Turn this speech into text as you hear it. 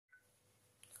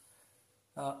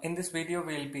In this video,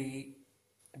 we'll be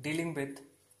dealing with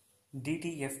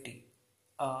DTFT.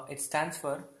 It stands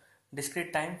for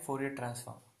Discrete Time Fourier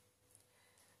Transform.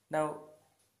 Now,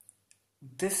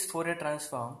 this Fourier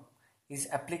transform is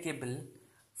applicable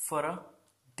for a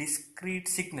discrete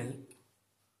signal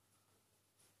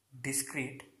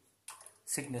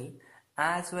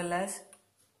as well as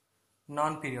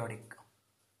non-periodic.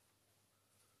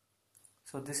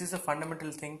 So this is a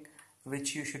fundamental thing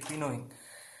which you should be knowing.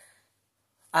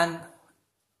 And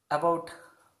about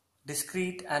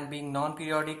discrete and being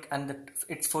non-periodic and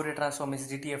its Fourier transform is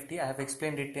DTFT. I have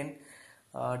explained it in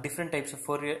different types of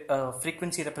Fourier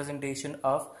frequency representation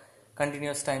of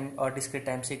continuous time or discrete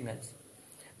time signals.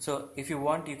 So if you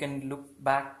want, you can look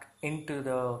back into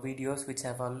the videos which I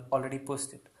have already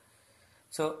posted.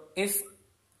 So if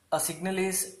a signal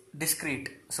is discrete,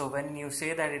 so when you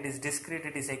say that it is discrete,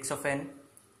 it is x of n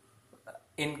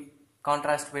in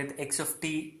contrast with x of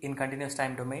t in continuous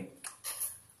time domain.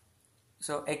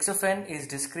 So x of n is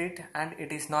discrete and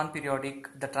it is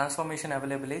non-periodic. The transformation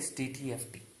available is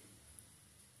DTFT.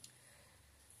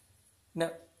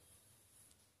 Now,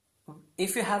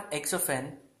 if you have x of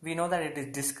n, we know that it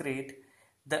is discrete.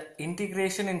 The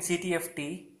integration in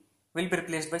CTFT will be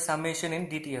replaced by summation in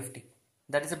DTFT.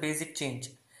 That is a basic change.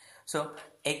 So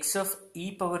x of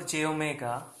e power j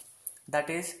omega, that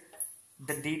is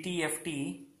the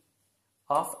DTFT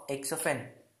of x of n.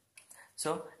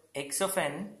 So x of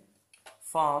n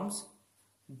forms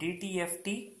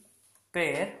DTFT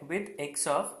pair with x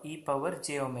of e power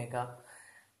j omega,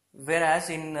 whereas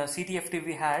in CTFT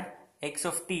we had x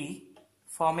of t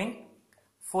forming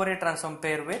Fourier transform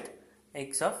pair with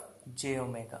x of j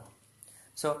omega.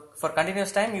 So for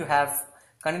continuous time you have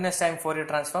continuous time Fourier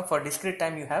transform, for discrete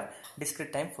time you have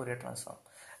discrete time Fourier transform.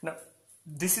 Now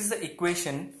this is the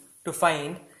equation to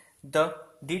find the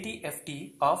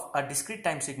DTFT of a discrete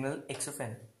time signal x of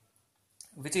n,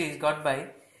 which is got by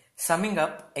summing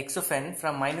up x of n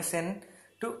from minus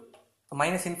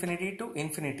infinity to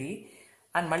infinity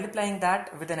and multiplying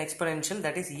that with an exponential,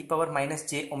 that is e power minus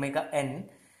j omega n.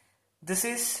 This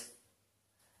is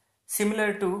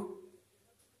similar to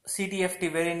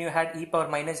CTFT wherein you had e power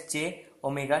minus j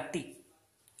omega t,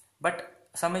 but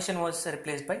summation was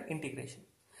replaced by integration.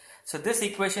 So this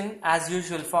equation as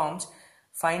usual forms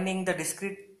finding the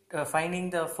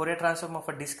Fourier transform of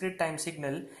a discrete time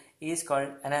signal is called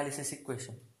analysis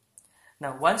equation.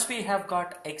 Now once we have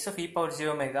got x of e power j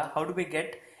omega, how do we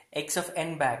get x of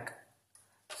n back?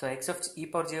 So x of e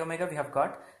power j omega we have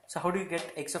got. So how do you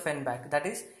get x of n back? That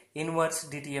is inverse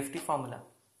DTFT formula.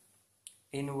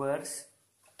 Inverse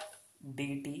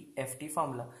DTFT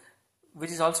formula,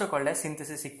 which is also called as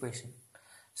synthesis equation.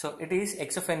 So it is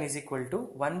x of n is equal to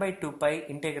 1 by 2 pi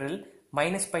integral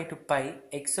minus pi to pi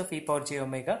x of e power j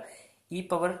omega e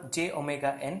power j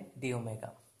omega n d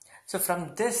omega. So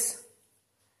from this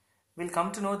we'll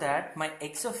come to know that my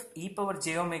x of e power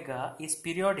j omega is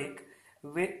periodic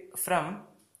from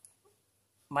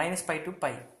minus pi to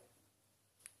pi,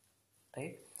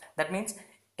 right? That means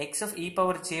x of e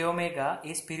power j omega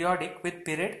is periodic with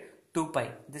period 2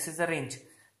 pi. This is the range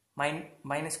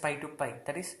minus pi to pi,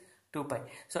 that is 2 pi.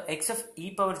 So x of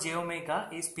e power j omega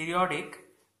is periodic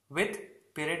with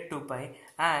period 2 pi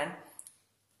and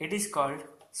it is called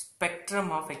spectrum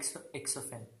of x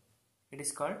of n. It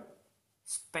is called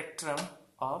spectrum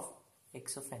of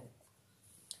x of n.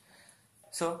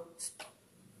 So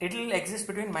it will exist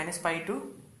between minus pi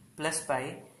to plus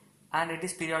pi and it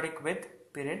is periodic with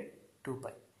period 2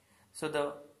 pi.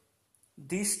 So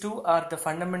these two are the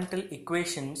fundamental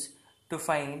equations to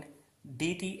find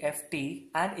DTFT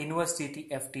and inverse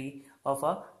DTFT of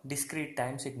a discrete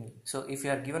time signal. So if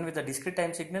you are given with a discrete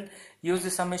time signal, use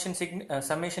the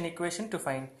summation equation to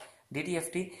find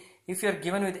DTFT. If you are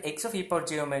given with x of e power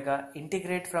j omega,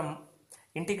 integrate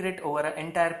over an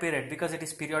entire period because it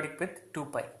is periodic with 2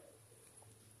 pi.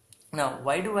 Now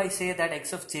why do I say that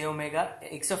x of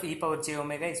e power j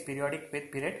omega is periodic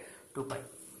with period 2 pi?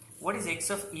 What is x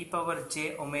of e power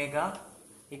j omega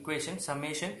equation?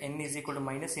 Summation n is equal to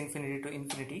minus infinity to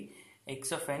infinity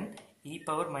x of n e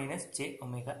power minus j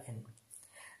omega n.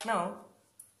 Now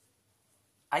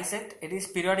I said it is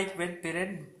periodic with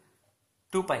period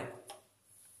 2 pi.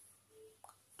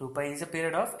 2 pi is a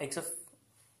period of x of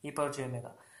e power j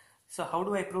omega. So how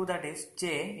do I prove that? Is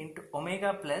j into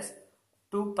omega plus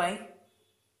 2 pi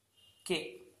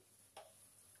k.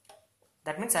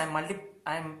 That means I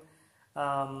am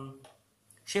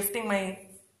shifting my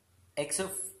x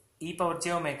of e power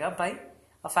j omega by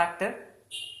a factor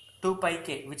 2 pi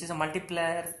k, which is a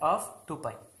multiplier of 2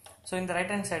 pi. So in the right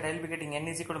hand side I will be getting n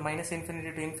is equal to minus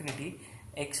infinity to infinity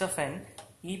x of n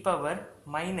e power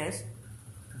minus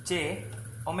j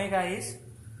omega is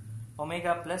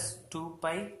omega plus 2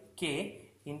 pi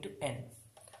k into n.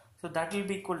 So that will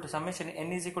be equal to summation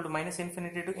n is equal to minus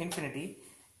infinity to infinity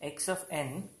x of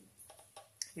n.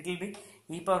 It will be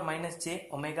e power minus j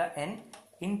omega n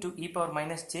into e power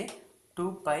minus j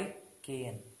 2 pi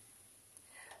kn.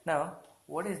 Now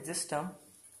what is this term?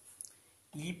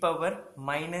 E power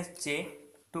minus j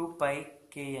 2 pi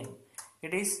kn.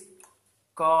 It is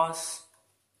cos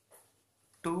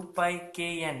 2 pi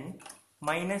kn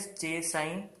minus j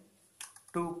sine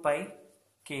 2 pi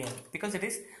kn, because it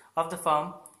is of the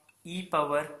form e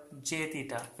power j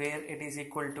theta, where it is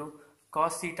equal to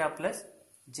cos theta plus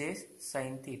j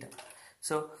sine theta.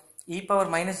 So e power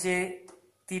minus j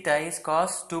theta is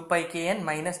cos 2 pi kn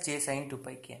minus j sine 2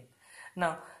 pi kn.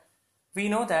 Now we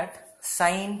know that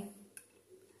sine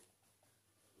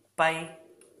pi,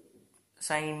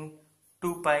 sine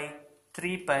 2 pi,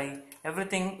 3 pi,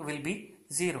 everything will be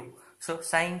 0. So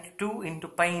sine 2 into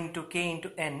pi into k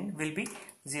into n will be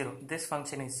 0. This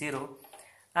function is 0,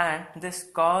 and this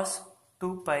cos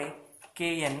 2 pi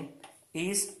kn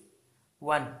is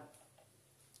 1.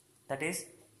 That is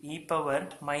e power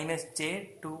minus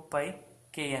j 2 pi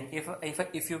kn.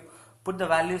 If you put the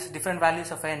values, different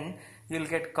values of n, you will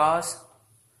get cos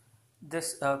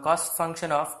this cos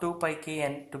function of 2 pi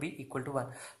kn to be equal to 1.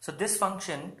 So this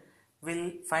function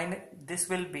will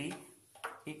be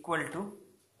equal to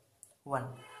 1.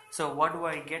 So what do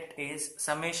I get is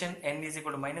summation n is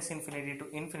equal to minus infinity to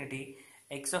infinity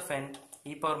x of n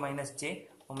e power minus j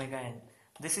omega n.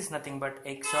 This is nothing but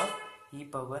x of e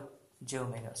power j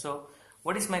omega. So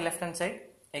what is my left hand side?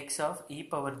 X of e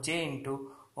power j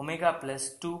into omega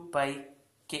plus 2 pi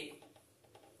k.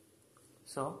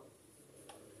 So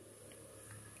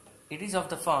it is of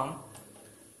the form,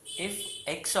 if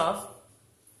x of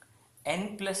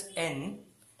n plus n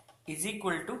is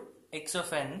equal to x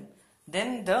of n,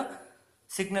 then the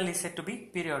signal is said to be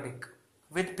periodic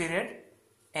with period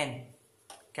n,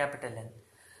 capital N.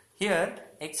 Here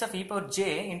x of e power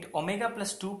j into omega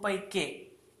plus 2 pi k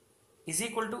is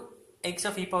equal to x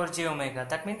of e power j omega.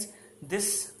 That means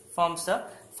this forms the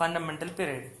fundamental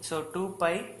period. So 2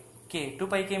 pi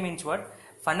k means what?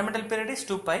 Fundamental period is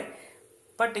 2 pi,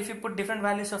 but if you put different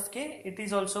values of k, it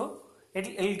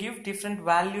will give different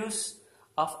values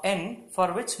of n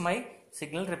for which my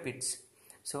signal repeats.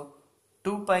 So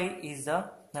 2 pi is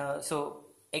the so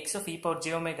x of e power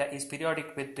j omega is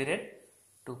periodic with period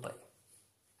 2 pi.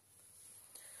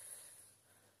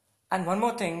 And one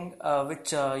more thing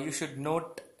which you should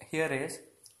note here is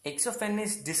x of n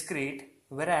is discrete,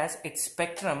 whereas its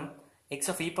spectrum x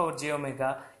of e power j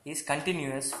omega is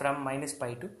continuous from minus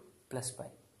pi to plus pi.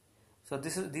 So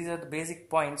these are the basic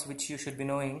points which you should be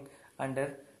knowing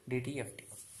under DTFT.